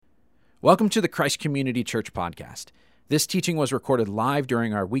Welcome to the Christ Community Church podcast. This teaching was recorded live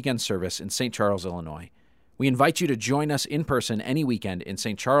during our weekend service in St. Charles, Illinois. We invite you to join us in person any weekend in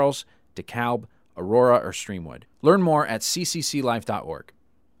St. Charles, DeKalb, Aurora, or Streamwood. Learn more at ccclife.org.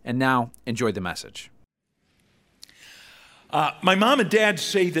 And now, enjoy the message. My mom and dad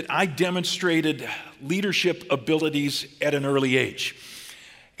say that I demonstrated leadership abilities at an early age.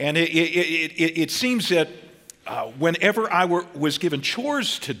 And it seems that whenever I was given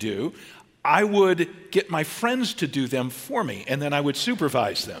chores to do, I would get my friends to do them for me, and then I would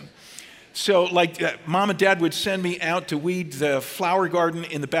supervise them. So mom and dad would send me out to weed the flower garden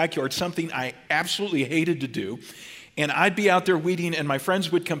in the backyard, something I absolutely hated to do. And I'd be out there weeding, and my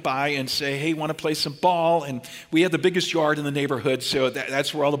friends would come by and say, hey, want to play some ball? And we had the biggest yard in the neighborhood, so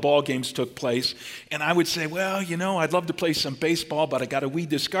that's where all the ball games took place. And I would say, well, I'd love to play some baseball, but I got to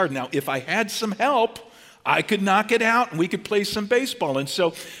weed this garden. Now, if I had some help, I could knock it out and we could play some baseball. And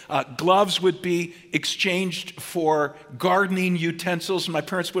so gloves would be exchanged for gardening utensils. And my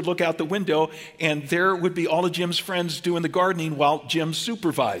parents would look out the window and there would be all of Jim's friends doing the gardening while Jim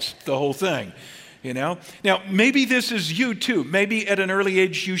supervised the whole thing. Now, maybe this is you too. Maybe at an early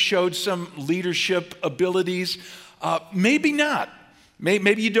age you showed some leadership abilities. Maybe not.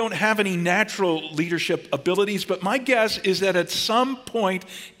 Maybe you don't have any natural leadership abilities, but my guess is that at some point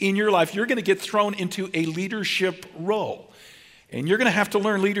in your life, you're going to get thrown into a leadership role. And you're going to have to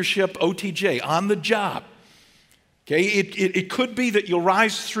learn leadership OTJ, on the job. Okay, it could be that you'll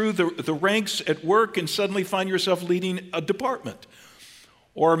rise through the ranks at work and suddenly find yourself leading a department.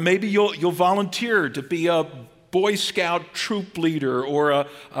 Or maybe you'll volunteer to be a Boy Scout troop leader or a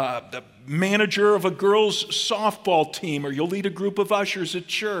manager of a girls' softball team, or you'll lead a group of ushers at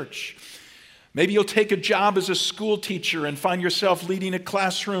church. Maybe you'll take a job as a school teacher and find yourself leading a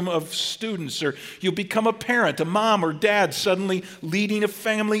classroom of students, or you'll become a parent, a mom or dad, suddenly leading a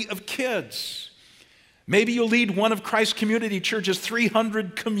family of kids. Maybe you'll lead one of Christ Community Church's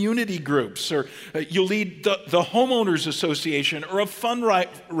 300 community groups, or you'll lead the Homeowners Association or a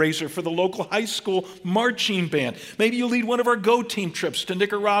fundraiser for the local high school marching band. Maybe you'll lead one of our Go Team trips to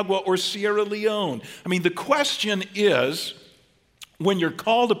Nicaragua or Sierra Leone. The question is, when you're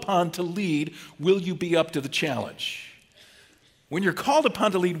called upon to lead, will you be up to the challenge? When you're called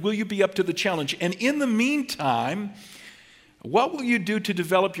upon to lead, will you be up to the challenge? And in the meantime, what will you do to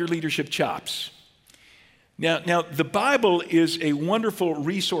develop your leadership chops? Now, the Bible is a wonderful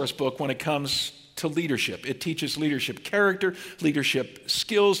resource book when it comes to leadership. It teaches leadership character, leadership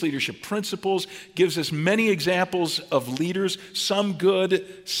skills, leadership principles, gives us many examples of leaders, some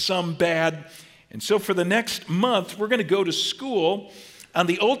good, some bad. And so for the next month, we're going to go to school on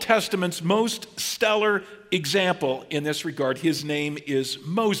the Old Testament's most stellar example in this regard. His name is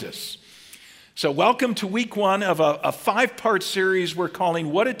Moses. So welcome to week one of a five-part series we're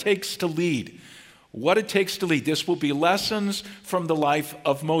calling What It Takes to Lead. What it takes to lead. This will be lessons from the life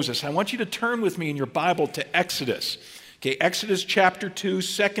of Moses. I want you to turn with me in your Bible to Exodus. Okay, Exodus chapter 2,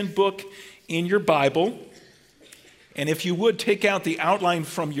 second book in your Bible. And if you would, take out the outline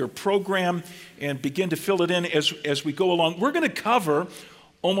from your program and begin to fill it in as we go along. We're going to cover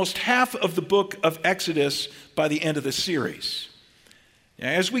almost half of the book of Exodus by the end of the series. Now,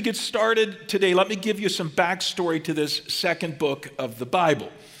 as we get started today, let me give you some backstory to this second book of the Bible.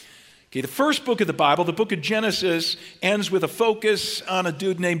 Okay, the first book of the Bible, the book of Genesis, ends with a focus on a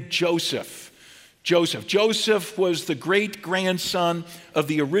dude named Joseph. Joseph was the great-grandson of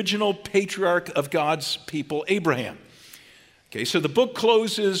the original patriarch of God's people, Abraham. Okay, so the book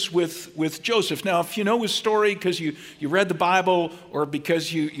closes with Joseph. Now, if you know his story because you read the Bible or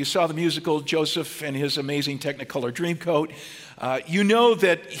because you saw the musical Joseph and His Amazing Technicolor Dreamcoat, you know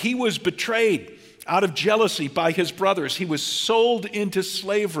that he was betrayed out of jealousy by his brothers. He was sold into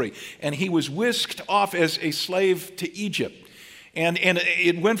slavery, and he was whisked off as a slave to Egypt. And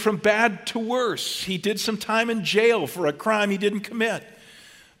it went from bad to worse. He did some time in jail for a crime he didn't commit.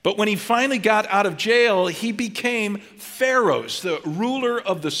 But when he finally got out of jail, he became Pharaoh's, the ruler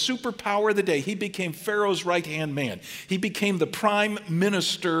of the superpower of the day. He became Pharaoh's right-hand man. He became the prime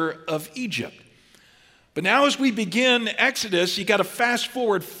minister of Egypt. But now as we begin Exodus, you got to fast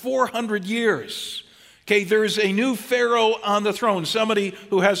forward 400 years. Okay, there's a new Pharaoh on the throne, somebody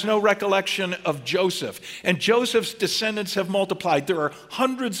who has no recollection of Joseph. And Joseph's descendants have multiplied. There are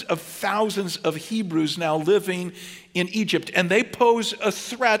hundreds of thousands of Hebrews now living in Egypt, and they pose a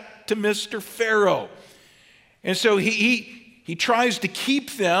threat to Mr. Pharaoh. And so he tries to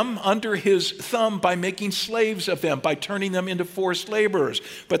keep them under his thumb by making slaves of them, by turning them into forced laborers.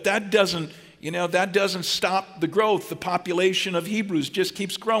 But that doesn't that doesn't stop the growth. The population of Hebrews just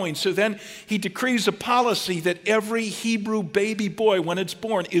keeps growing. So then he decrees a policy that every Hebrew baby boy, when it's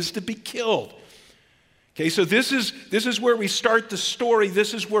born, is to be killed. Okay, so this is where we start the story.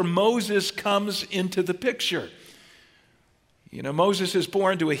 This is where Moses comes into the picture. Moses is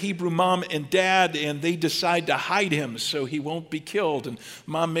born to a Hebrew mom and dad, and they decide to hide him so he won't be killed. And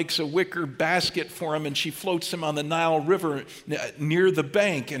mom makes a wicker basket for him, and she floats him on the Nile River near the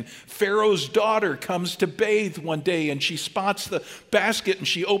bank. And Pharaoh's daughter comes to bathe one day, and she spots the basket, and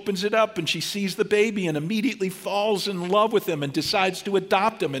she opens it up, and she sees the baby and immediately falls in love with him and decides to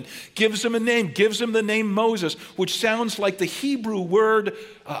adopt him and gives him the name Moses, which sounds like the Hebrew word,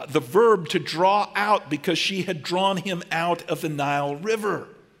 the verb to draw out, because she had drawn him out of the Nile River.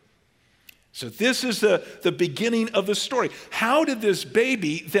 So this is the beginning of the story. How did this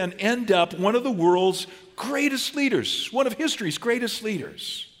baby then end up one of the world's greatest leaders, one of history's greatest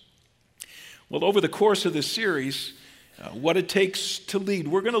leaders? Well, over the course of this series, what it takes to lead,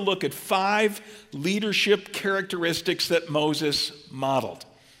 we're going to look at 5 leadership characteristics that Moses modeled.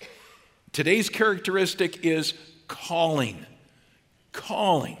 Today's characteristic is calling.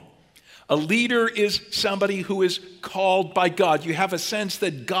 Calling. A leader is somebody who is called by God. You have a sense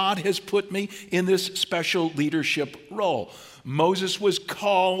that God has put me in this special leadership role. Moses was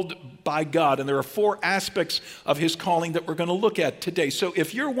called by God, and there are 4 aspects of his calling that we're going to look at today. So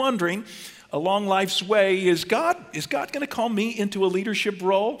if you're wondering, along life's way, is God going to call me into a leadership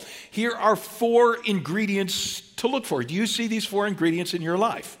role? Here are 4 ingredients to look for. Do you see these 4 ingredients in your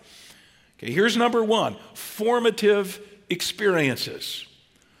life? Okay, here's number 1, formative experiences.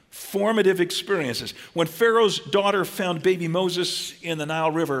 Formative experiences. When Pharaoh's daughter found baby Moses in the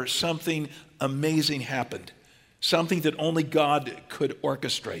Nile River, something amazing happened. Something that only God could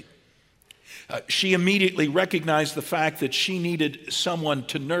orchestrate. She immediately recognized the fact that she needed someone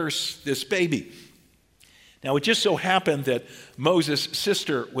to nurse this baby. Now, it just so happened that Moses'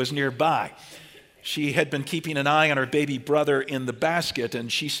 sister was nearby. She had been keeping an eye on her baby brother in the basket,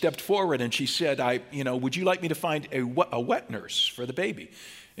 and she stepped forward and she said, would you like me to find a wet nurse for the baby?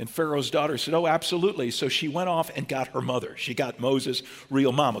 And Pharaoh's daughter said, oh, absolutely. So she went off and got her mother. She got Moses'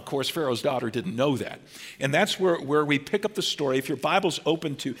 real mom. Of course, Pharaoh's daughter didn't know that. And that's where we pick up the story. If your Bible's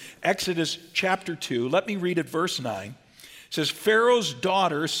open to Exodus chapter 2, let me read it, verse 9. It says, Pharaoh's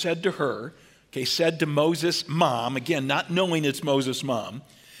daughter said to Moses' mom, again, not knowing it's Moses' mom,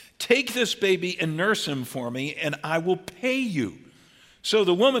 take this baby and nurse him for me, and I will pay you. So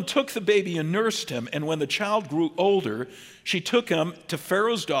the woman took the baby and nursed him, and when the child grew older, she took him to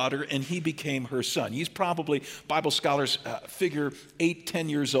Pharaoh's daughter, and he became her son. He's probably, Bible scholars figure, 8-10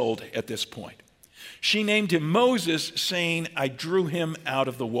 years old at this point. She named him Moses, saying, I drew him out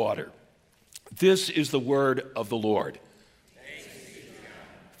of the water. This is the word of the Lord.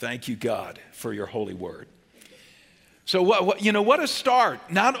 Thank you, God, for your holy word. So what a start.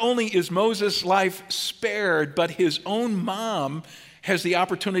 Not only is Moses' life spared, but his own mom has the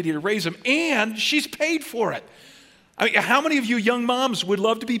opportunity to raise him, and she's paid for it. I mean, how many of you young moms would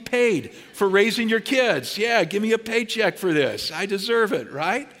love to be paid for raising your kids? Yeah, give me a paycheck for this. I deserve it,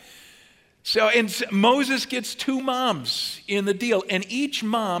 right? So, and Moses gets 2 moms in the deal, and each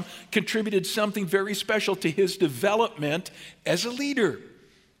mom contributed something very special to his development as a leader.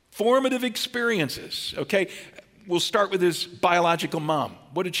 Formative experiences, okay? We'll start with his biological mom.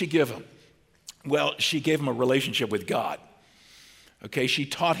 What did she give him? Well, she gave him a relationship with God. Okay, she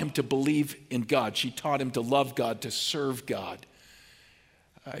taught him to believe in God. She taught him to love God, to serve God.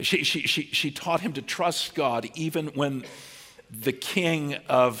 She taught him to trust God even when the king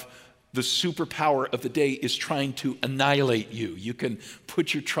of the superpower of the day is trying to annihilate you. You can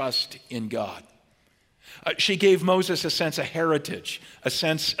put your trust in God. She gave Moses a sense of heritage, a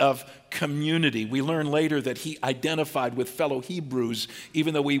sense of community. We learn later that he identified with fellow Hebrews,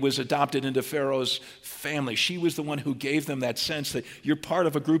 even though he was adopted into Pharaoh's family. She was the one who gave them that sense that you're part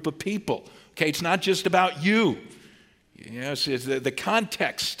of a group of people. Okay, it's not just about you. Yes, it's the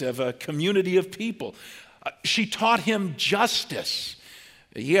context of a community of people. She taught him justice.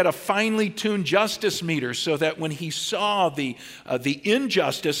 He had a finely tuned justice meter so that when he saw the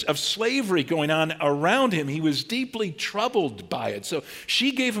injustice of slavery going on around him, he was deeply troubled by it. So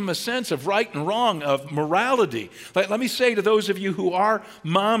she gave him a sense of right and wrong, of morality. Let me say to those of you who are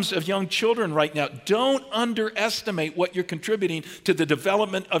moms of young children right now, don't underestimate what you're contributing to the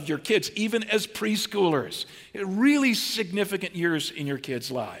development of your kids, even as preschoolers. Really significant years in your kids'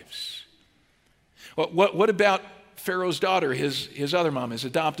 lives. What about Pharaoh's daughter, his other mom, his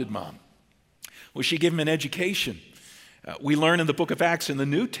adopted mom? Well, she gave him an education. We learn in the book of Acts in the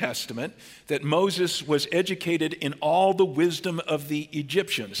New Testament that Moses was educated in all the wisdom of the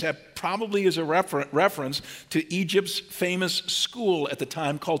Egyptians. That probably is a reference to Egypt's famous school at the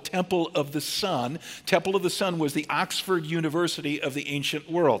time called Temple of the Sun. Temple of the Sun was the Oxford University of the ancient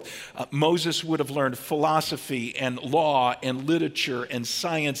world. Moses would have learned philosophy and law and literature and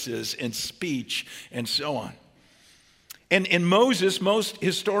sciences and speech and so on. And Moses, most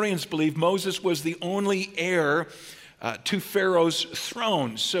historians believe Moses was the only heir to Pharaoh's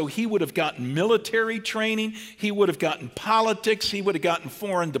throne. So he would have gotten military training, he would have gotten politics, he would have gotten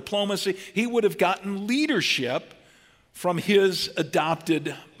foreign diplomacy, he would have gotten leadership from his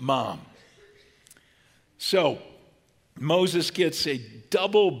adopted mom. So Moses gets a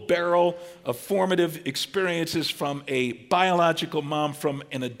double barrel of formative experiences from a biological mom, from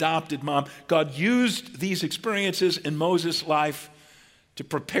an adopted mom. God used these experiences in Moses' life to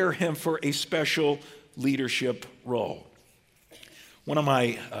prepare him for a special leadership role. One of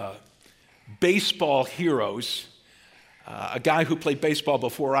my baseball heroes, a guy who played baseball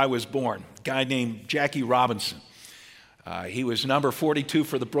before I was born, a guy named Jackie Robinson. He was number 42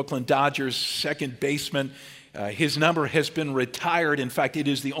 for the Brooklyn Dodgers, second baseman. His number has been retired. In fact, it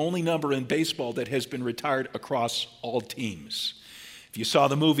is the only number in baseball that has been retired across all teams. If you saw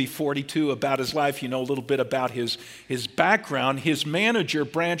the movie 42 about his life, you know a little bit about his background. His manager,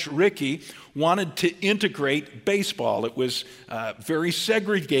 Branch Rickey, wanted to integrate baseball. It was very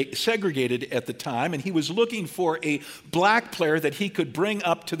segregated at the time, and he was looking for a black player that he could bring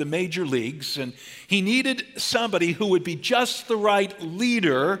up to the major leagues, and he needed somebody who would be just the right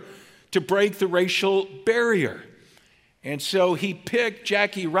leader to break the racial barrier. And so he picked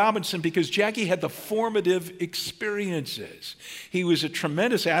Jackie Robinson because Jackie had the formative experiences. He was a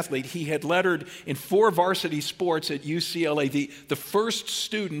tremendous athlete. He had lettered in 4 varsity sports at UCLA, the first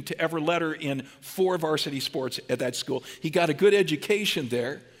student to ever letter in 4 varsity sports at that school. He got a good education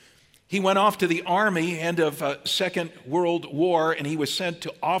there. He went off to the Army, end of Second World War, and he was sent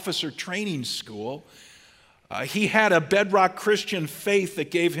to officer training school. He had a bedrock Christian faith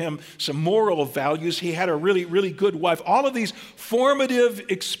that gave him some moral values. He had a really, really good wife. All of these formative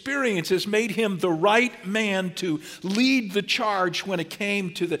experiences made him the right man to lead the charge when it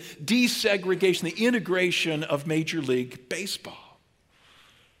came to the desegregation, the integration of Major League Baseball.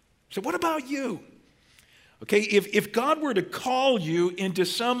 So what about you? Okay, if God were to call you into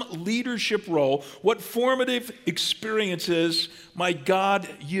some leadership role, what formative experiences might God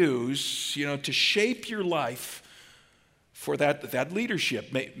use, to shape your life for that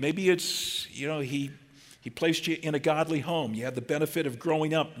leadership? Maybe it's, he placed you in a godly home. You had the benefit of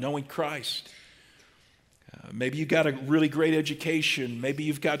growing up knowing Christ. Maybe you got a really great education. Maybe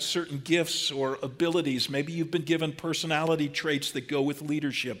you've got certain gifts or abilities. Maybe you've been given personality traits that go with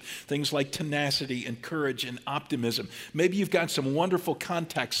leadership, things like tenacity and courage and optimism. Maybe you've got some wonderful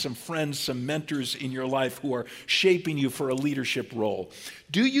contacts, some friends, some mentors in your life who are shaping you for a leadership role.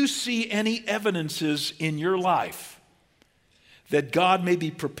 Do you see any evidences in your life that God may be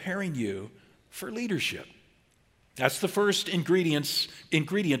preparing you for leadership? That's the first ingredient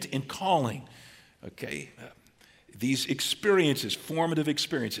in calling. Okay, these experiences, formative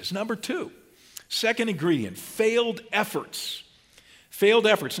experiences. Number 2, second ingredient, failed efforts. Failed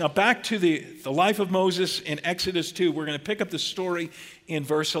efforts. Now back to the life of Moses in Exodus 2. We're going to pick up the story in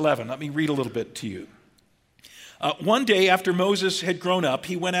verse 11. Let me read a little bit to you. One day after Moses had grown up,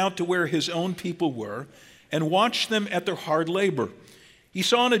 he went out to where his own people were and watched them at their hard labor. He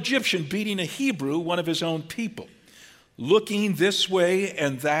saw an Egyptian beating a Hebrew, one of his own people. Looking this way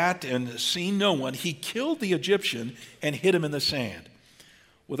and that and seeing no one, he killed the Egyptian and hid him in the sand.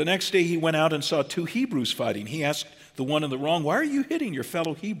 Well, the next day he went out and saw 2 Hebrews fighting. He asked the one in the wrong, "Why are you hitting your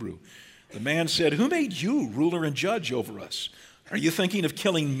fellow Hebrew?" The man said, "Who made you ruler and judge over us? Are you thinking of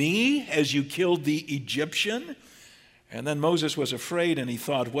killing me as you killed the Egyptian?" And then Moses was afraid and he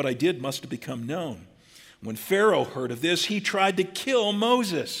thought, "What I did must have become known." When Pharaoh heard of this, he tried to kill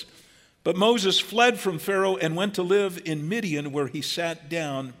Moses. But Moses fled from Pharaoh and went to live in Midian, where he sat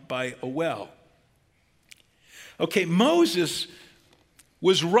down by a well. Okay, Moses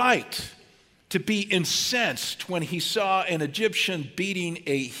was right to be incensed when he saw an Egyptian beating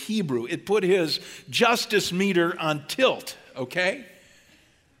a Hebrew. It put his justice meter on tilt, okay?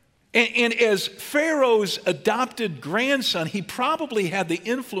 And as Pharaoh's adopted grandson, he probably had the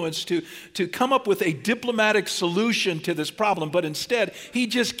influence to come up with a diplomatic solution to this problem, but instead, he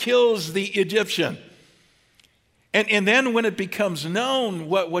just kills the Egyptian. And then when it becomes known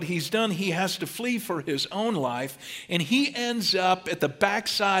what he's done, he has to flee for his own life, and he ends up at the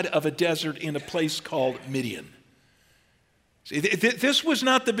backside of a desert in a place called Midian. See, this was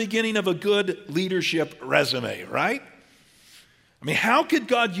not the beginning of a good leadership resume, right? I mean, how could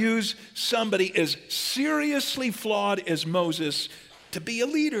God use somebody as seriously flawed as Moses to be a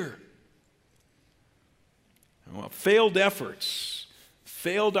leader? Well, failed efforts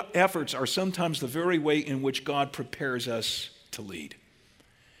are sometimes the very way in which God prepares us to lead.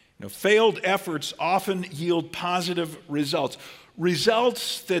 You know, failed efforts often yield positive results,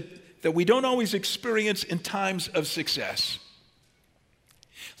 results that we don't always experience in times of success.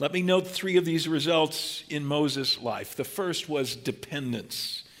 Let me note 3 of these results in Moses' life. The first was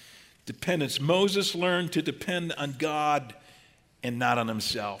dependence. Dependence. Moses learned to depend on God and not on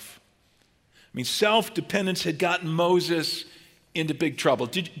himself. I mean, self-dependence had gotten Moses into big trouble.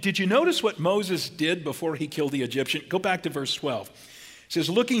 Did you notice what Moses did before he killed the Egyptian? Go back to verse 12. It says,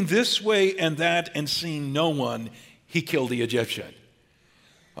 looking this way and that and seeing no one, he killed the Egyptian.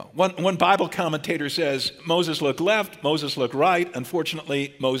 One Bible commentator says, Moses looked left, Moses looked right.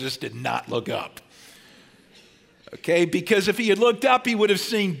 Unfortunately, Moses did not look up. Okay, because if he had looked up, he would have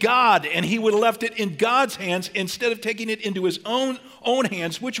seen God, and he would have left it in God's hands instead of taking it into his own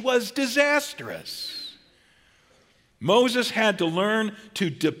hands, which was disastrous. Moses had to learn to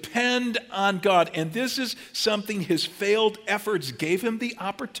depend on God, and this is something his failed efforts gave him the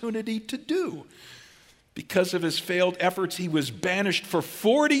opportunity to do. Because of his failed efforts, he was banished for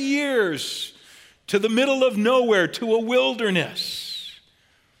 40 years to the middle of nowhere, to a wilderness.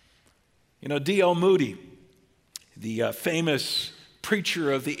 You know, D.L. Moody, the famous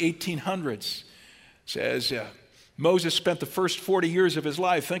preacher of the 1800s, says Moses spent the first 40 years of his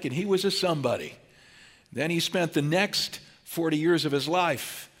life thinking he was a somebody. Then he spent the next 40 years of his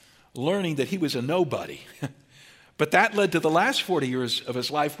life learning that he was a nobody. But that led to the last 40 years of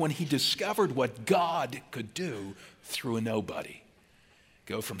his life when he discovered what God could do through a nobody.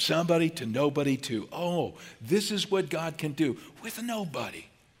 Go from somebody to nobody to, oh, this is what God can do with a nobody.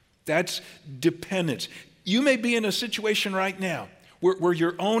 That's dependence. You may be in a situation right now where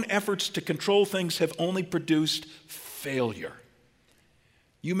your own efforts to control things have only produced failure.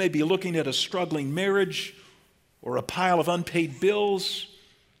 You may be looking at a struggling marriage or a pile of unpaid bills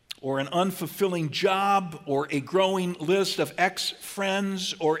or an unfulfilling job, or a growing list of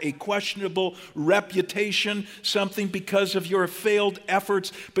ex-friends, or a questionable reputation, something because of your failed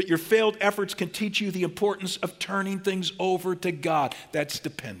efforts, but your failed efforts can teach you the importance of turning things over to God. That's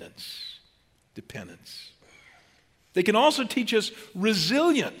dependence. Dependence. They can also teach us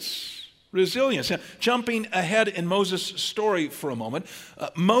resilience. Resilience. Now, jumping ahead in Moses' story for a moment,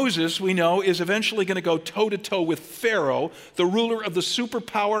 Moses, we know, is eventually going to go toe-to-toe with Pharaoh, the ruler of the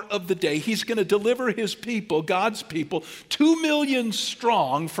superpower of the day. He's going to deliver his people, God's people, 2 million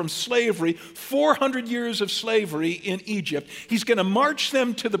strong from slavery, 400 years of slavery in Egypt. He's going to march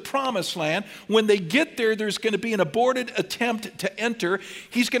them to the promised land. When they get there, there's going to be an aborted attempt to enter.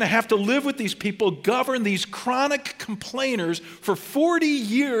 He's going to have to live with these people, govern these chronic complainers for 40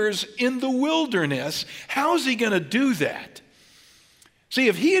 years in the wilderness. How's he going to do that? See,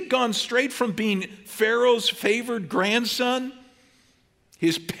 if he had gone straight from being Pharaoh's favored grandson,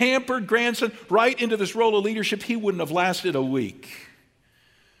 his pampered grandson, right into this role of leadership, he wouldn't have lasted a week.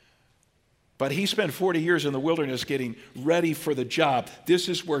 But he spent 40 years in the wilderness getting ready for the job. This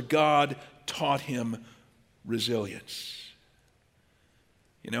is where God taught him resilience.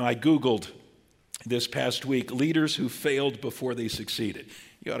 You know, I Googled this past week leaders who failed before they succeeded.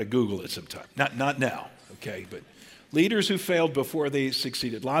 You ought to Google it sometime. Not now, okay? But leaders who failed before they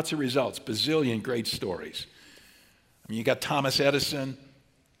succeeded. Lots of results, bazillion great stories. I mean, you got Thomas Edison.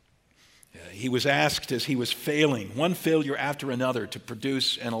 He was asked as he was failing, one failure after another, to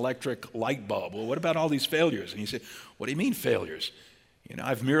produce an electric light bulb. Well, what about all these failures? And he said, what do you mean failures? You know,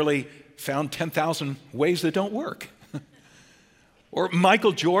 I've merely found 10,000 ways that don't work. Or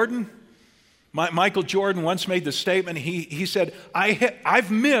Michael Jordan. Michael Jordan once made the statement, he said,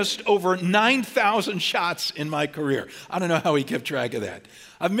 I've missed over 9,000 shots in my career. I don't know how he kept track of that.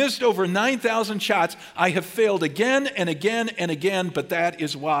 I've missed over 9,000 shots. I have failed again and again and again, but that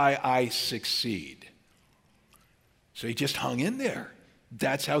is why I succeed. So he just hung in there.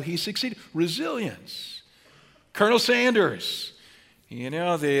 That's how he succeeded. Resilience. Colonel Sanders, you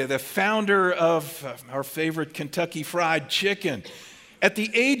know, the founder of our favorite Kentucky Fried Chicken. At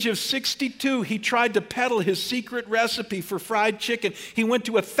the age of 62, he tried to peddle his secret recipe for fried chicken. He went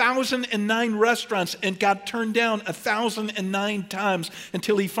to 1,009 restaurants and got turned down 1,009 times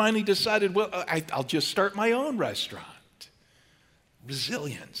until he finally decided, well, I'll just start my own restaurant.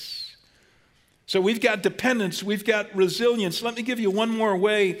 Resilience. So we've got dependence, we've got resilience. Let me give you one more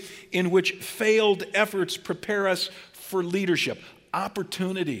way in which failed efforts prepare us for leadership.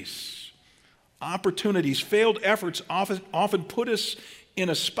 Opportunities. Failed efforts often put us in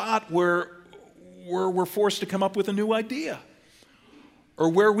a spot where we're forced to come up with a new idea or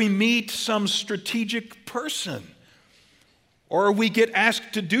where we meet some strategic person, or we get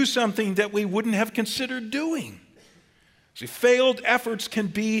asked to do something that we wouldn't have considered doing. See, failed efforts can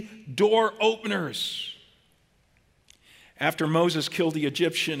be door openers. After Moses killed the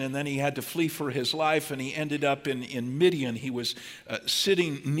Egyptian and then he had to flee for his life and he ended up in Midian, he was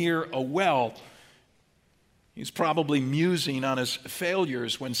sitting near a well. He's probably musing on his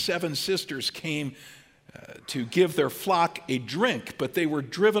failures when 7 sisters came to give their flock a drink, but they were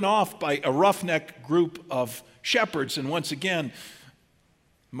driven off by a roughneck group of shepherds. And once again,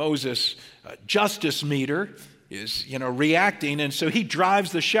 Moses' justice meter is, reacting. And so he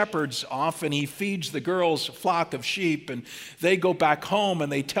drives the shepherds off and he feeds the girls' flock of sheep. And they go back home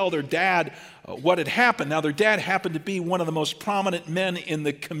and they tell their dad what had happened. Now, their dad happened to be one of the most prominent men in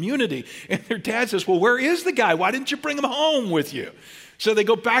the community. And their dad says, well, where is the guy? Why didn't you bring him home with you? So they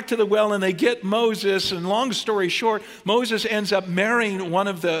go back to the well and they get Moses. And long story short, Moses ends up marrying one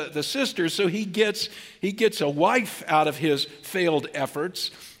of the sisters. So he gets a wife out of his failed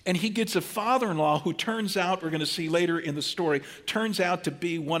efforts. And he gets a father-in-law who turns out, we're going to see later in the story, turns out to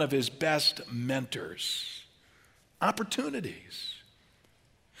be one of his best mentors. Opportunities.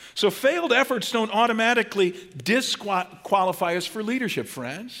 So failed efforts don't automatically disqualify us for leadership,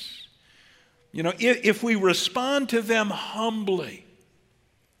 friends. If we respond to them humbly,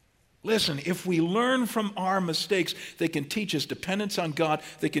 listen, if we learn from our mistakes, they can teach us dependence on God,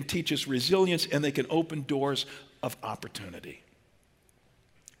 they can teach us resilience, and they can open doors of opportunity.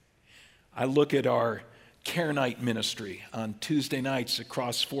 I look at our Care Night ministry on Tuesday nights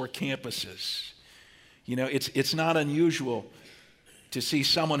across 4 campuses. It's not unusual to see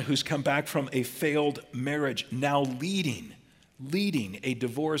someone who's come back from a failed marriage now leading a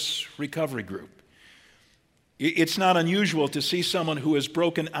divorce recovery group. It's not unusual to see someone who has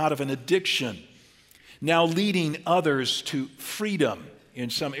broken out of an addiction now leading others to freedom in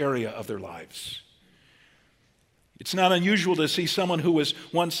some area of their lives. It's not unusual to see someone who was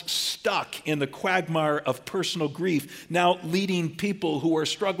once stuck in the quagmire of personal grief now leading people who are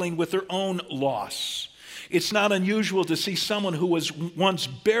struggling with their own loss. It's not unusual to see someone who was once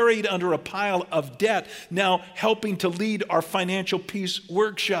buried under a pile of debt now helping to lead our financial peace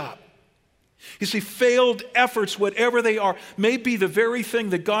workshop. You see, failed efforts, whatever they are, may be the very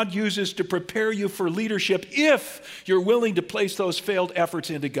thing that God uses to prepare you for leadership if you're willing to place those failed efforts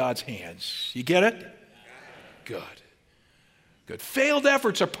into God's hands. You get it? Good. Failed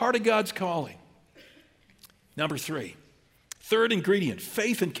efforts are part of God's calling. Number 3, third ingredient,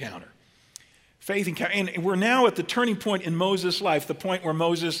 faith encounter. Faith encounter. And we're now at the turning point in Moses' life, the point where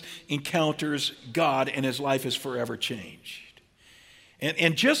Moses encounters God and his life is forever changed.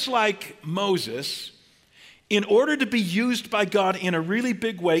 And just like Moses, in order to be used by God in a really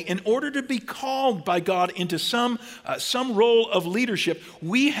big way, in order to be called by God into some role of leadership,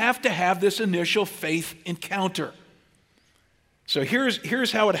 we have to have this initial faith encounter. So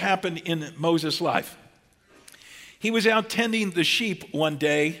here's how it happened in Moses' life. He was out tending the sheep one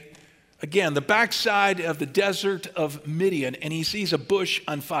day, again, the backside of the desert of Midian, and he sees a bush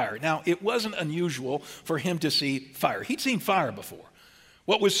on fire. Now, it wasn't unusual for him to see fire. He'd seen fire before.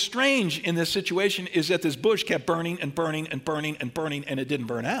 What was strange in this situation is that this bush kept burning and burning and burning and burning, and it didn't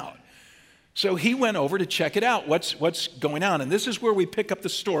burn out. So he went over to check it out, what's going on. And this is where we pick up the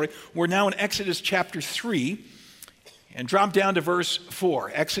story. We're now in Exodus chapter 3, and drop down to verse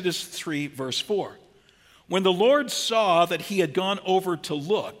 4. Exodus 3, verse 4. When the Lord saw that he had gone over to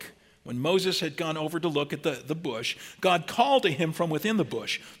look, when Moses had gone over to look at the bush, God called to him from within the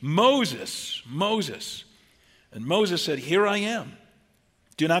bush, Moses, Moses. And Moses said, here I am.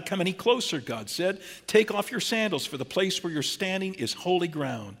 Do not come any closer, God said. Take off your sandals, for the place where you're standing is holy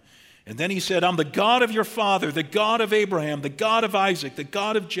ground. And then he said, I'm the God of your father, the God of Abraham, the God of Isaac, the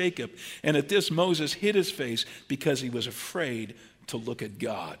God of Jacob. And at this, Moses hid his face because he was afraid to look at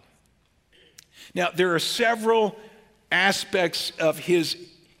God. Now, there are several aspects of his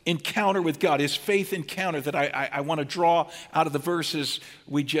encounter with God, his faith encounter that I want to draw out of the verses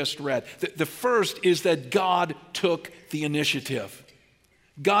we just read. The first is that God took the initiative.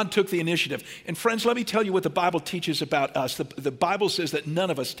 God took the initiative. And friends, let me tell you what the Bible teaches about us. The Bible says that none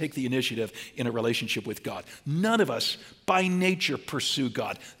of us take the initiative in a relationship with God. None of us, by nature, pursue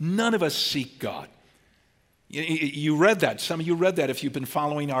God. None of us seek God. You read that. Some of you read that if you've been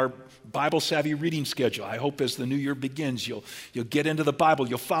following our Bible-savvy reading schedule. I hope as the new year begins, you'll get into the Bible.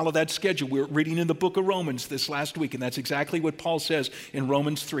 You'll follow that schedule. We're reading in the book of Romans this last week, and that's exactly what Paul says in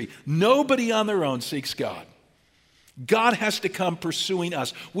Romans 3. Nobody on their own seeks God. God has to come pursuing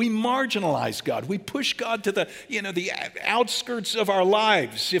us. We marginalize God. We push God to the outskirts of our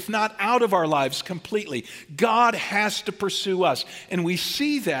lives, if not out of our lives completely. God has to pursue us. And we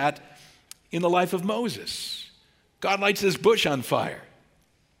see that in the life of Moses. God lights this bush on fire.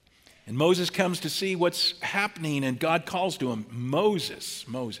 And Moses comes to see what's happening, and God calls to him, Moses,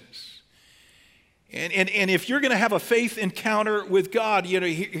 Moses. And if you're going to have a faith encounter with God,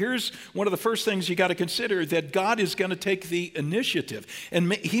 here's one of the first things you got to consider, that God is going to take the initiative.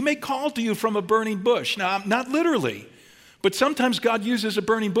 And he may call to you from a burning bush. Now, not literally, but sometimes God uses a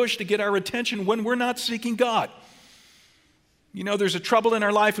burning bush to get our attention when we're not seeking God. There's a trouble in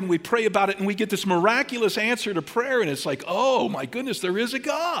our life, and we pray about it, and we get this miraculous answer to prayer, and it's like, oh my goodness, there is a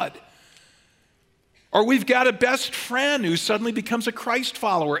God. Or we've got a best friend who suddenly becomes a Christ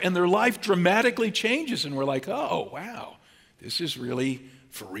follower and their life dramatically changes, and we're like, oh, wow, this is really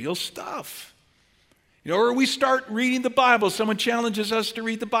for real stuff. Or we start reading the Bible. Someone challenges us to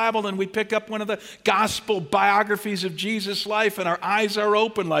read the Bible, and we pick up one of the gospel biographies of Jesus' life, and our eyes are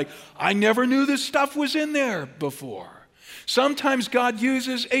open like, I never knew this stuff was in there before. Sometimes God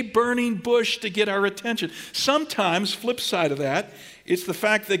uses a burning bush to get our attention. Sometimes, flip side of that, it's the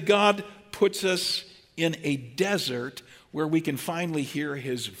fact that God puts us in a desert where we can finally hear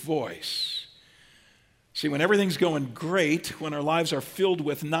his voice. See, when everything's going great, when our lives are filled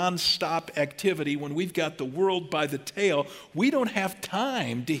with nonstop activity, when we've got the world by the tail, we don't have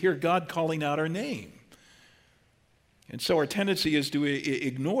time to hear God calling out our name. And so our tendency is to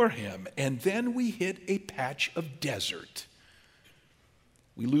ignore him, and then we hit a patch of desert.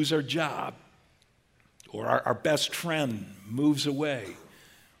 We lose our job, or our best friend moves away.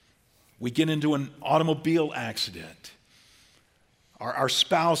 We get into an automobile accident. Our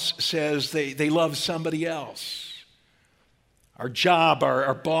spouse says they love somebody else. Our job,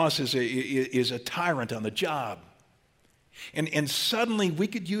 our boss is a tyrant on the job. And suddenly we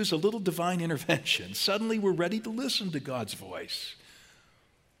could use a little divine intervention. Suddenly we're ready to listen to God's voice.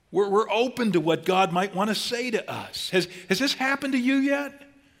 We're open to what God might want to say to us. Has this happened to you yet?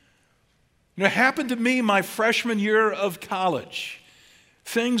 It happened to me my freshman year of college.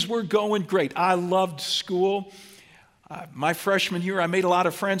 Things were going great. I loved school. My freshman year, I made a lot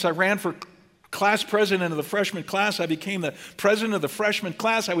of friends. I ran for class president of the freshman class. I became the president of the freshman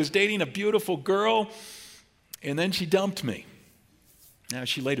class. I was dating a beautiful girl, and then she dumped me. Now,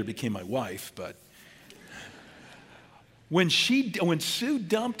 she later became my wife, but when Sue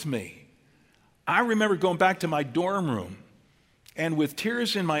dumped me, I remember going back to my dorm room, and with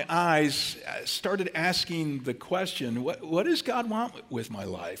tears in my eyes, I started asking the question, what does God want with my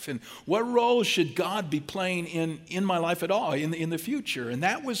life? And what role should God be playing in my life at all, in the future? And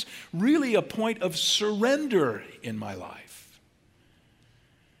that was really a point of surrender in my life.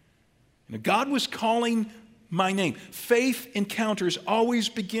 God was calling my name. Faith encounters always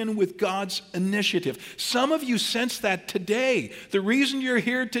begin with God's initiative. Some of you sense that today. The reason you're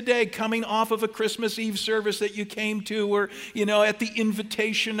here today, coming off of a Christmas Eve service that you came to, or at the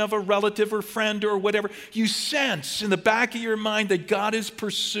invitation of a relative or friend or whatever, you sense in the back of your mind that God is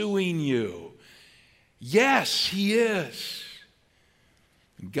pursuing you. Yes, he is.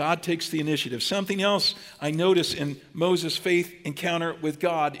 God takes the initiative. Something else I notice in Moses' faith encounter with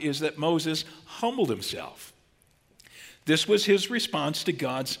God is that Moses humbled himself. This was his response to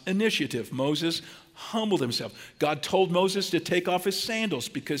God's initiative. Moses humbled himself. God told Moses to take off his sandals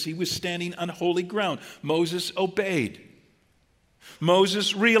because he was standing on holy ground. Moses obeyed.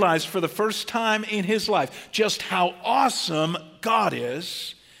 Moses realized for the first time in his life just how awesome God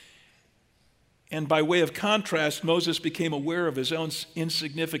is. And by way of contrast, Moses became aware of his own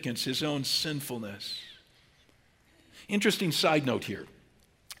insignificance, his own sinfulness. Interesting side note here.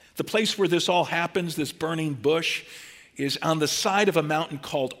 The place where this all happens, this burning bush, is on the side of a mountain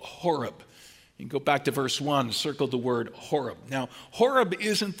called Horeb. You can go back to verse 1, circle the word Horeb. Now, Horeb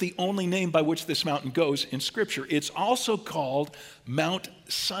isn't the only name by which this mountain goes in Scripture. It's also called Mount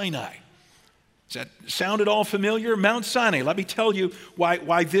Sinai. Does that sound at all familiar? Mount Sinai. Let me tell you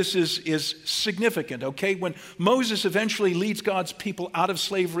why this is significant, okay? When Moses eventually leads God's people out of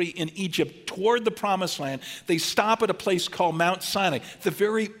slavery in Egypt toward the Promised Land, they stop at a place called Mount Sinai, the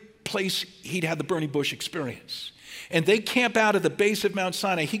very place he'd had the burning bush experience. And they camp out at the base of Mount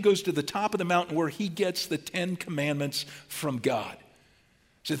Sinai. He goes to the top of the mountain where he gets the 10 commandments from God.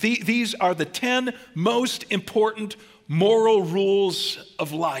 So these are the 10 most important moral rules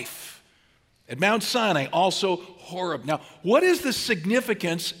of life. At Mount Sinai, also Horeb. Now, what is the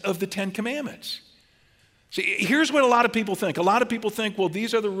significance of the 10 commandments? See, here's what a lot of people think. A lot of people think, well,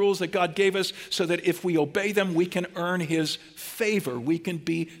 these are the rules that God gave us so that if we obey them, we can earn his favor. We can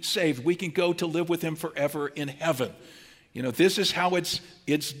be saved. We can go to live with him forever in heaven. You know, this is how it's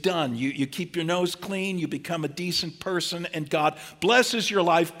done. You keep your nose clean, you become a decent person, and God blesses your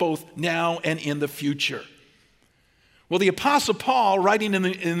life both now and in the future. Well, the Apostle Paul, writing in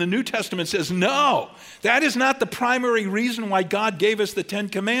the New Testament, says, no, that is not the primary reason why God gave us the Ten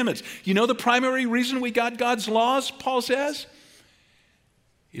Commandments. You know the primary reason we got God's laws, Paul says?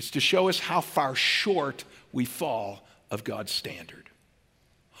 It's to show us how far short we fall of God's standard.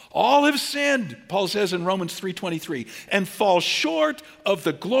 All have sinned, Paul says in Romans 3:23, and fall short of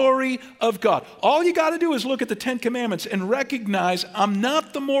the glory of God. All you got to do is look at the Ten Commandments and recognize I'm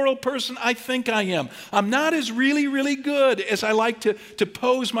not the moral person I think I am. I'm not as really, really good as I like to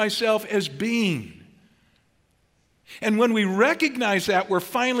pose myself as being. And when we recognize that, we're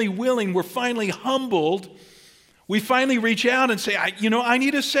finally willing, we're finally humbled, we finally reach out and say, I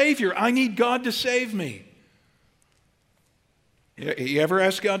need a Savior. I need God to save me. You ever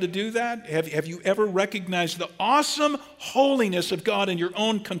ask God to do that? Have you ever recognized the awesome holiness of God in your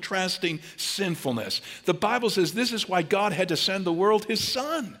own contrasting sinfulness? The Bible says this is why God had to send the world his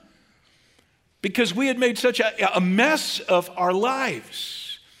Son. Because we had made such a mess of our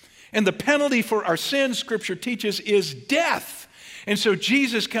lives. And the penalty for our sins, Scripture teaches, is death. And so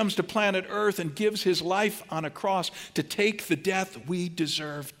Jesus comes to planet Earth and gives his life on a cross to take the death we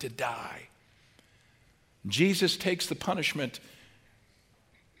deserve to die. Jesus takes the punishment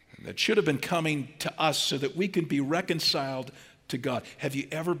that should have been coming to us so that we can be reconciled to God. Have you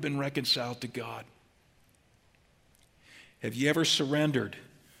ever been reconciled to God? Have you ever surrendered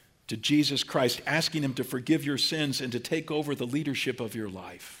to Jesus Christ, asking him to forgive your sins and to take over the leadership of your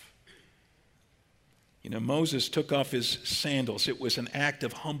life? You know, Moses took off his sandals. It was an act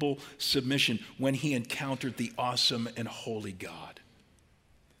of humble submission when he encountered the awesome and holy God.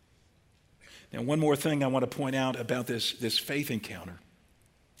 Now, one more thing I want to point out about this faith encounter.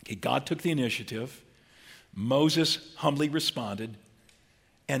 Okay, God took the initiative. Moses humbly responded.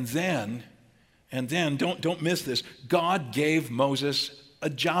 And then, don't miss this, God gave Moses a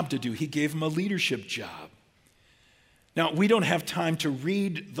job to do. He gave him a leadership job. Now, we don't have time to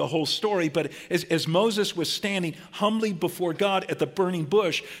read the whole story, but as Moses was standing humbly before God at the burning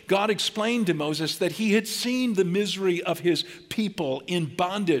bush, God explained to Moses that he had seen the misery of his people in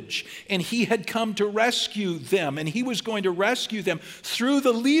bondage, and he had come to rescue them, and he was going to rescue them through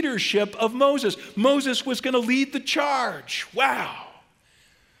the leadership of Moses. Moses was going to lead the charge. Wow.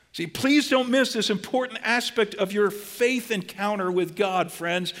 See, please don't miss this important aspect of your faith encounter with God,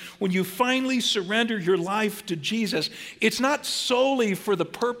 friends. When you finally surrender your life to Jesus, it's not solely for the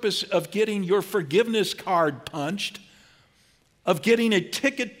purpose of getting your forgiveness card punched, of getting a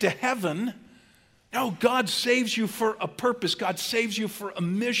ticket to heaven. No, God saves you for a purpose. God saves you for a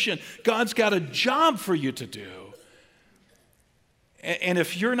mission. God's got a job for you to do. And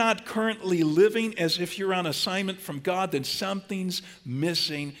if you're not currently living as if you're on assignment from God, then something's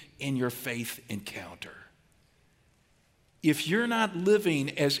missing in your faith encounter. If you're not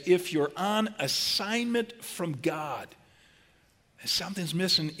living as if you're on assignment from God, something's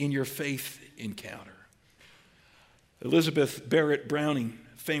missing in your faith encounter. Elizabeth Barrett Browning,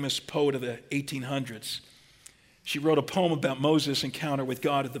 famous poet of the 1800s, she wrote a poem about Moses' encounter with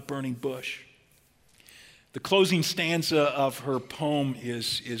God at the burning bush. The closing stanza of her poem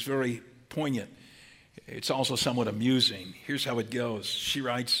is very poignant. It's also somewhat amusing. Here's how it goes. She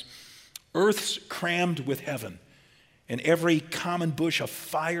writes, "Earth's crammed with heaven, and every common bush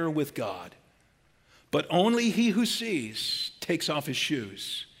afire with God. But only he who sees takes off his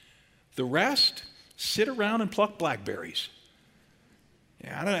shoes. The rest sit around and pluck blackberries."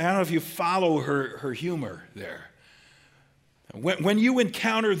 I don't know if you follow her humor there. When you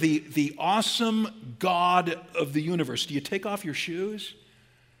encounter the awesome God of the universe, do you take off your shoes?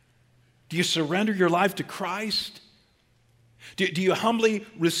 Do you surrender your life to Christ? Do you humbly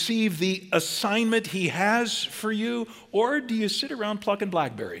receive the assignment he has for you? Or do you sit around plucking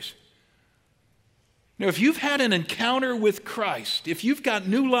blackberries? Now, if you've had an encounter with Christ, if you've got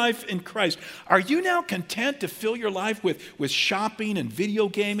new life in Christ, are you now content to fill your life with shopping and video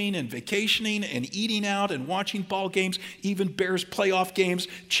gaming and vacationing and eating out and watching ball games, even Bears playoff games,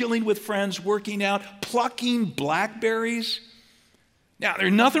 chilling with friends, working out, plucking blackberries? Now,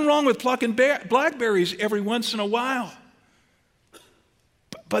 there's nothing wrong with plucking blackberries every once in a while.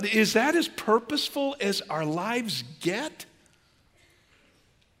 But is that as purposeful as our lives get?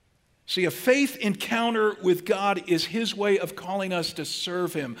 See, a faith encounter with God is his way of calling us to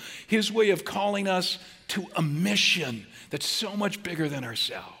serve him, his way of calling us to a mission that's so much bigger than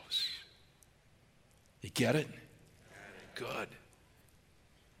ourselves. You get it? Good.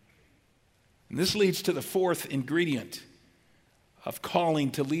 And this leads to the fourth ingredient of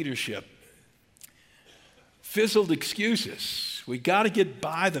calling to leadership. Fizzled excuses. We got to get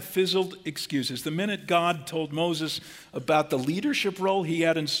by the fizzled excuses. The minute God told Moses about the leadership role he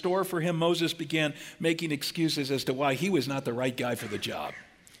had in store for him, Moses began making excuses as to why he was not the right guy for the job.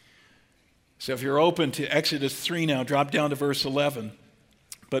 So if you're open to Exodus 3 now, drop down to verse 11.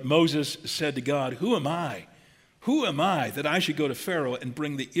 But Moses said to God, "Who am I? Who am I that I should go to Pharaoh and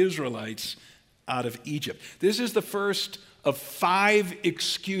bring the Israelites out of Egypt?" This is the first of 5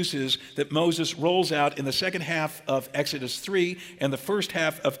 excuses that Moses rolls out in the second half of Exodus 3 and the first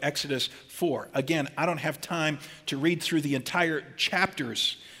half of Exodus 4. Again, I don't have time to read through the entire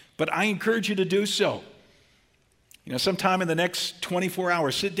chapters, but I encourage you to do so. Sometime in the next 24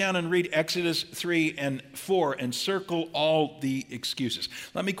 hours, sit down and read Exodus 3 and 4 and circle all the excuses.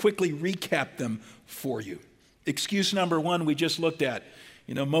 Let me quickly recap them for you. Excuse number 1 we just looked at.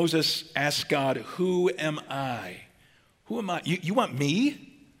 Moses asked God, "Who am I?" Who am I? You want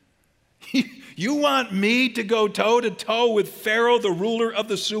me? You want me to go toe-to-toe with Pharaoh, the ruler of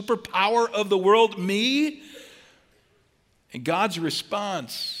the superpower of the world? Me? And God's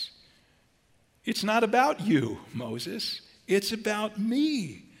response, "It's not about you, Moses. It's about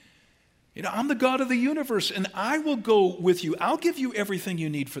me. I'm the God of the universe, and I will go with you. I'll give you everything you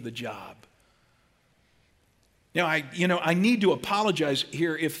need for the job." Now, I need to apologize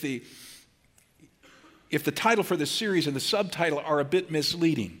here if the title for this series and the subtitle are a bit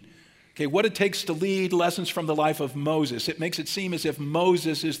misleading. Okay, what it takes to lead, lessons from the life of Moses. It makes it seem as if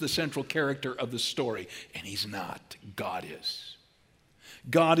Moses is the central character of the story, and he's not. God is.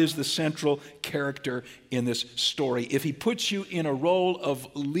 God is the central character in this story. If he puts you in a role of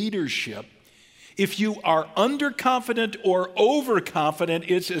leadership, if you are underconfident or overconfident,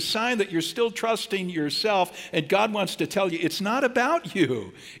 it's a sign that you're still trusting yourself, and God wants to tell you, it's not about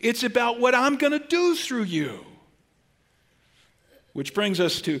you. It's about what I'm going to do through you. Which brings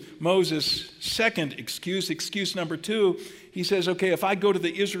us to Moses' second excuse. Excuse number 2, he says, okay, if I go to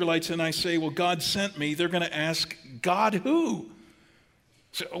the Israelites and I say, well, God sent me, they're going to ask, God who?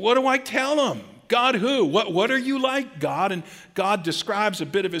 So what do I tell them? God who? What are you like, God? And God describes a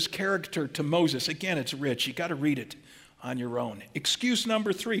bit of his character to Moses. Again, it's rich. You got to read it on your own. Excuse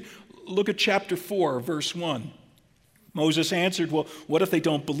number 3, look at chapter 4, verse 1. Moses answered, well, what if they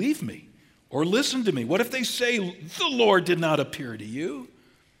don't believe me or listen to me? What if they say, the Lord did not appear to you?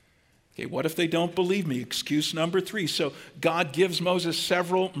 Okay, what if they don't believe me? Excuse number 3. So God gives Moses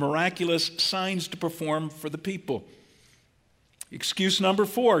several miraculous signs to perform for the people. Excuse number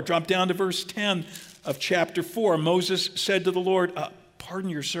 4, drop down to verse 10 of chapter 4. Moses said to the Lord, pardon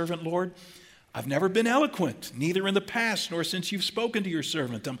your servant, Lord. I've never been eloquent, neither in the past nor since you've spoken to your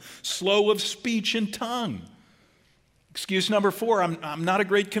servant. I'm slow of speech and tongue. Excuse number 4, I'm not a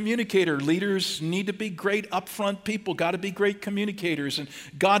great communicator. Leaders need to be great upfront people, got to be great communicators. And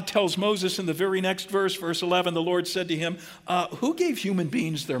God tells Moses in the very next verse, verse 11, the Lord said to him, who gave human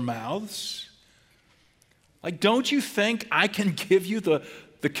beings their mouths? Like, don't you think I can give you the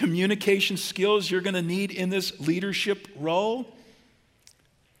communication skills you're going to need in this leadership role?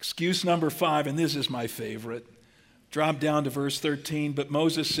 Excuse number 5, and this is my favorite. Drop down to verse 13. But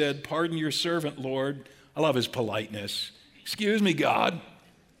Moses said, pardon your servant, Lord. I love his politeness. Excuse me, God.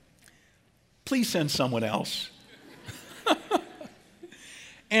 Please send someone else.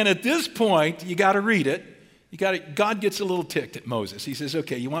 And at this point, you got to read it. God gets a little ticked at Moses. He says,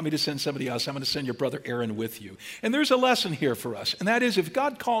 okay, you want me to send somebody else? I'm going to send your brother Aaron with you. And there's a lesson here for us. And that is, if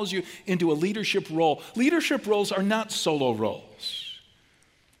God calls you into a leadership roles are not solo roles.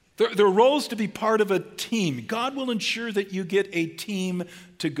 They're roles to be part of a team. God will ensure that you get a team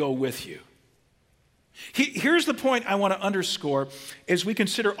to go with you. Here's the point I want to underscore as we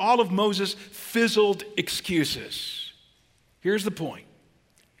consider all of Moses' fizzled excuses. Here's the point.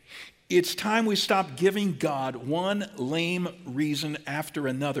 It's time we stop giving God one lame reason after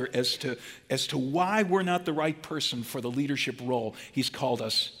another as to why we're not the right person for the leadership role he's called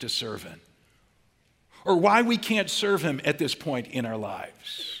us to serve in. Or why we can't serve him at this point in our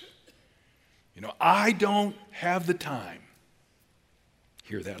lives. I don't have the time.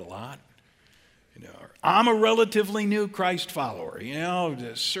 Hear that a lot. I'm a relatively new Christ follower,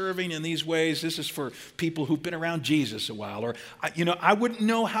 serving in these ways. This is for people who've been around Jesus a while. Or, I wouldn't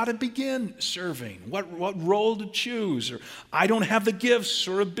know how to begin serving, what role to choose. Or I don't have the gifts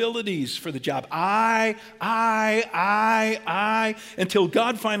or abilities for the job. I, until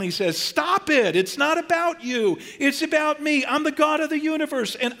God finally says, stop it. It's not about you. It's about me. I'm the God of the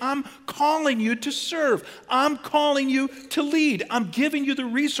universe, and I'm calling you to serve. I'm calling you to lead. I'm giving you the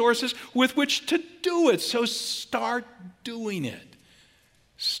resources with which to do it. So start doing it.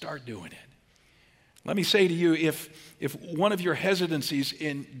 Start doing it. Let me say to you, if one of your hesitancies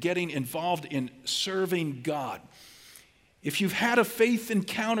in getting involved in serving God, if you've had a faith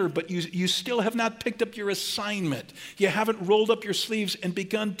encounter, but you still have not picked up your assignment, you haven't rolled up your sleeves and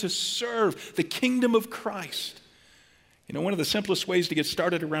begun to serve the kingdom of Christ. You know, one of the simplest ways to get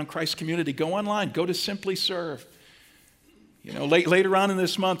started around Christ's community, go online, go to Simply Serve. You know, later on in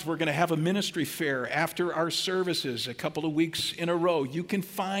this month, we're going to have a ministry fair after our services, a couple of weeks in a row. You can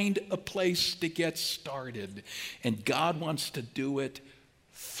find a place to get started, and God wants to do it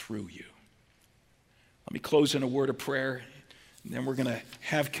through you. Let me close in a word of prayer, and then we're going to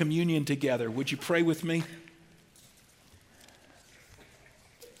have communion together. Would you pray with me?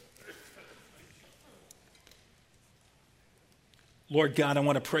 Lord God, I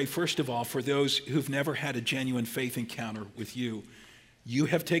want to pray first of all for those who've never had a genuine faith encounter with you. You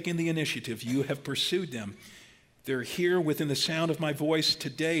have taken the initiative. You have pursued them. They're here within the sound of my voice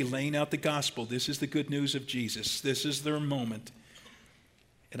today laying out the gospel. This is the good news of Jesus. This is their moment.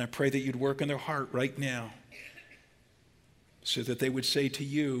 And I pray that you'd work in their heart right now so that they would say to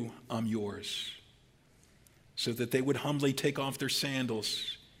you, I'm yours. So that they would humbly take off their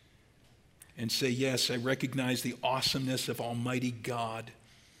sandals and say, yes, I recognize the awesomeness of Almighty God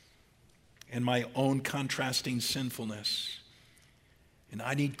and my own contrasting sinfulness. And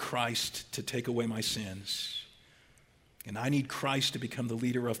I need Christ to take away my sins. And I need Christ to become the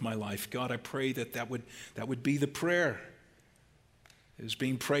leader of my life. God, I pray that would be the prayer that is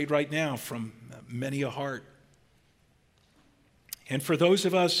being prayed right now from many a heart. And for those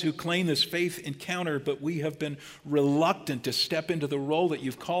of us who claim this faith encounter, but we have been reluctant to step into the role that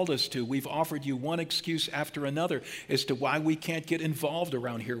you've called us to, we've offered you one excuse after another as to why we can't get involved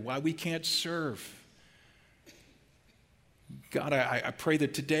around here, why we can't serve. God, I pray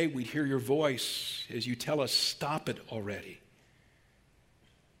that today we'd hear your voice as you tell us, stop it already.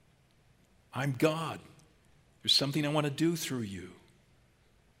 I'm God. There's something I want to do through you.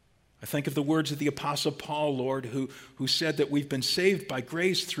 I think of the words of the Apostle Paul, Lord, who said that we've been saved by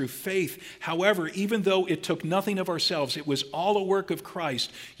grace through faith. However, even though it took nothing of ourselves, it was all a work of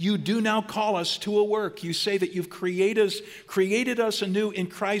Christ, you do now call us to a work. You say that you've created us anew in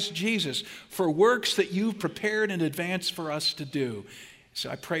Christ Jesus for works that you've prepared in advance for us to do. So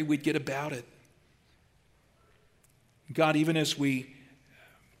I pray we'd get about it. God, even as we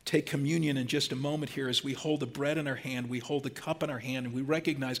take communion in just a moment here, as we hold the bread in our hand, we hold the cup in our hand, and we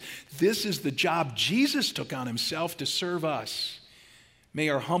recognize this is the job Jesus took on himself to serve us. May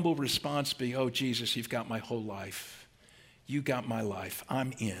our humble response be, oh, Jesus, you've got my whole life. You got my life.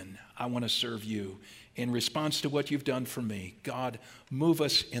 I'm in. I want to serve you. In response to what you've done for me, God, move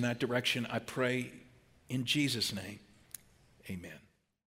us in that direction, I pray in Jesus' name. Amen.